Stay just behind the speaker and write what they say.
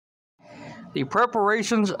The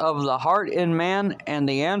preparations of the heart in man, and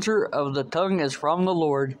the answer of the tongue is from the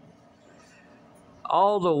Lord.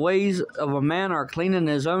 All the ways of a man are clean in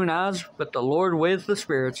his own eyes, but the Lord weigheth the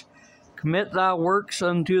spirits. Commit thy works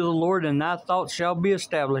unto the Lord, and thy thoughts shall be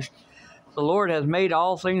established. The Lord hath made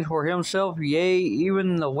all things for himself, yea,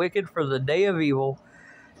 even the wicked for the day of evil.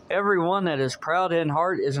 Every one that is proud in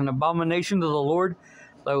heart is an abomination to the Lord.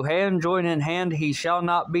 Though hand join in hand, he shall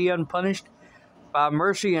not be unpunished. By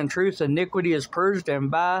mercy and truth iniquity is purged,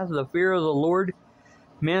 and by the fear of the Lord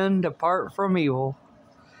men depart from evil.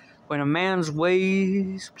 When a man's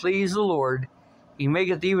ways please the Lord, he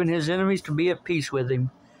maketh even his enemies to be at peace with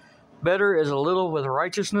him. Better is a little with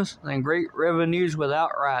righteousness than great revenues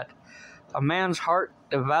without right. A man's heart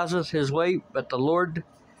deviseth his way, but the Lord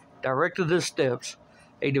directeth his steps.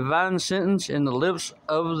 A divine sentence in the lips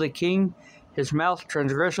of the king, his mouth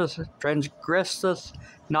transgresseth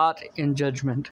not in judgment.